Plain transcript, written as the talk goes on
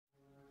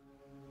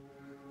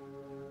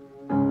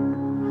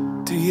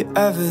Do you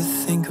ever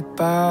think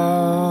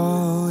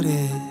about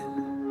it?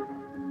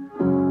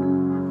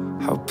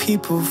 How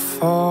people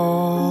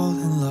fall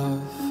in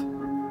love.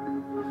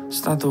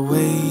 It's not the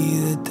way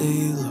that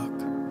they look.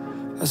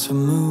 That's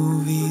from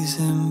movies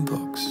and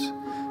books.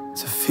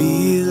 It's a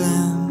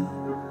feeling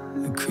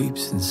that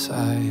creeps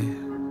inside.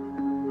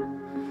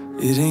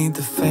 It ain't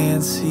the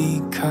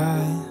fancy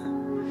kind.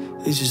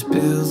 It just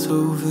builds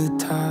over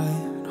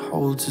time.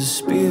 Holds a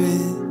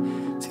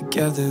spirit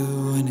together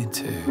when it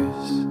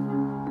tears.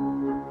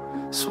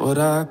 It's what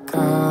I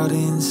got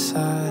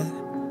inside.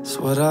 It's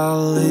what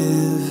I'll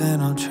live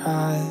and I'll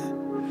try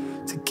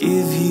to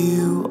give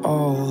you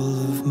all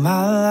of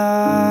my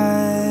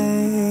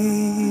life.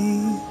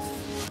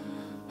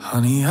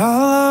 Honey, I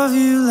love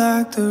you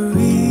like the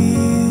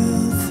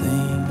real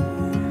thing,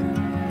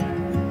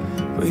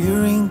 with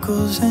your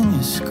wrinkles and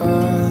your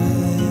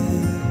scars.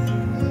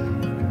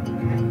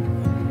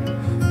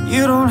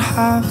 You don't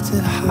have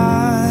to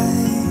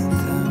hide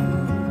them.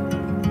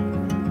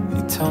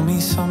 You tell me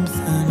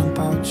something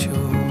about your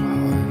heart.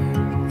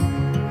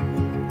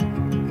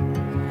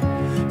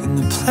 And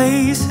the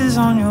places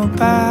on your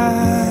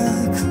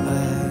back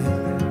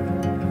leg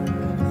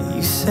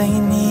you say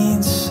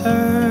need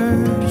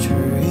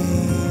surgery.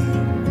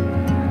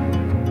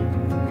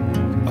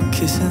 I'll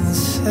kiss and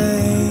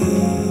say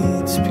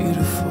it's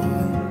beautiful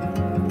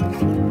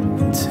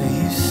until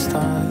you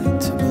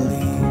start to believe.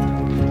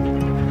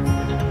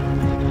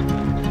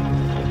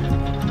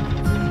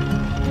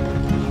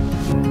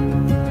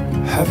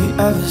 Have you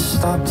ever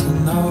stopped to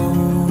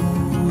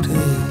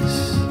notice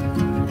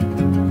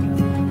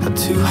how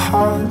two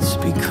hearts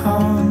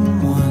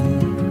become one?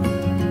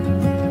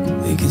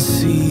 They can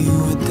see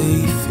what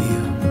they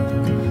feel,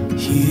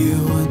 hear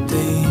what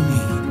they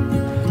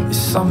mean. It's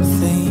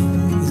something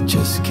that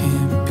just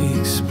can't be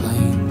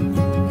explained.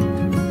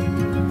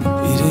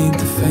 It ain't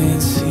the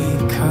fancy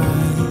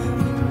kind.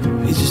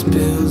 It just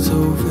builds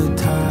over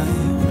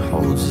time,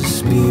 holds the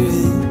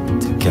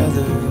spirit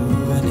together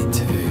when it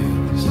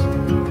tears.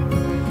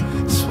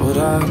 It's what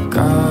I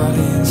got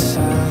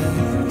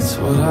inside. It's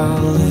what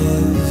I'll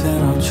live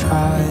and I'll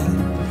try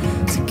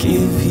to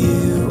give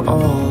you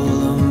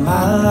all of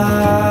my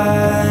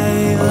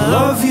life. I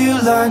love you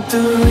like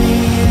the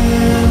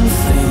real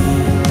thing,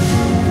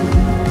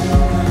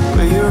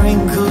 with your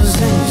wrinkles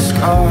and your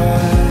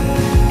scars.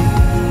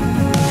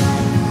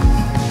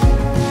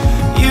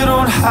 You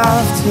don't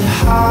have to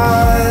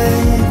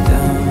hide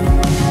them.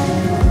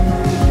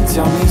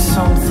 Tell me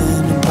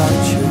something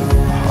about your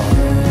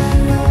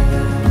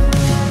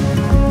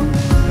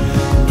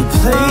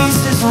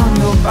places on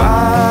your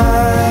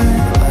back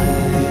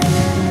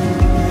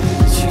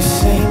that you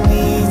say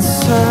need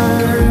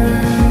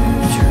surgery.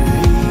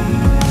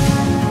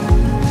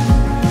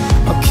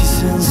 I'll kiss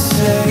and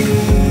say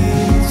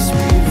it's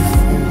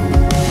beautiful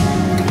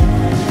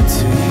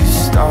until you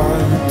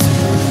start to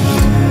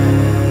believe.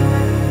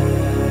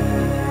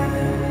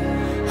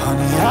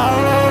 Honey, I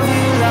love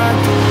you like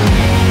the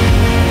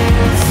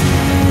real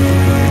thing.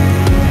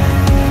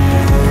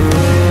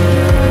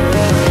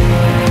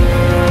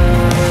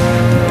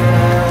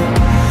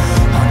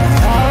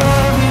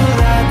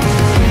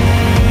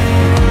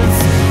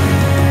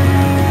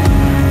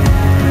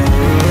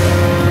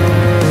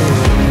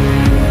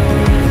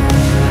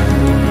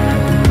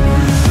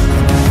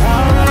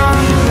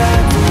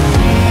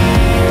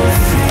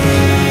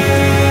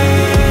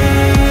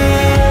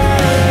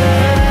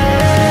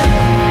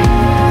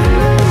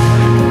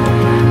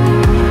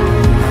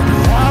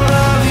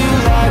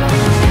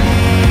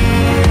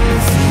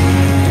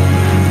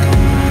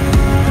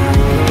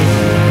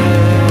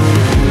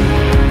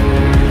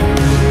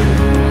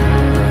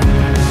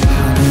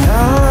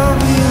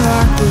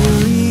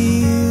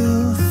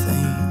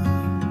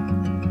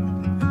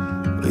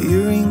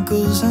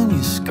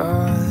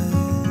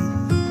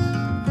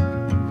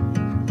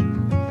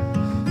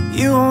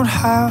 You won't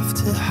have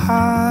to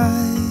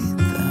hide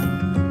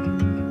them.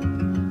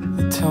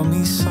 Tell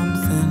me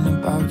something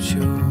about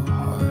your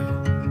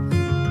heart.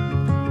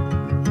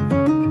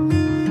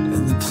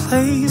 And the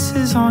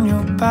places on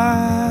your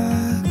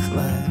back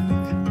leg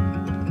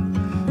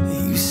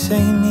that you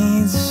say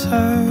need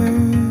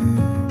surgery.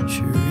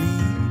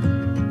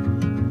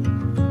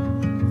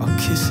 I'll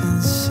kiss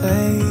and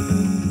say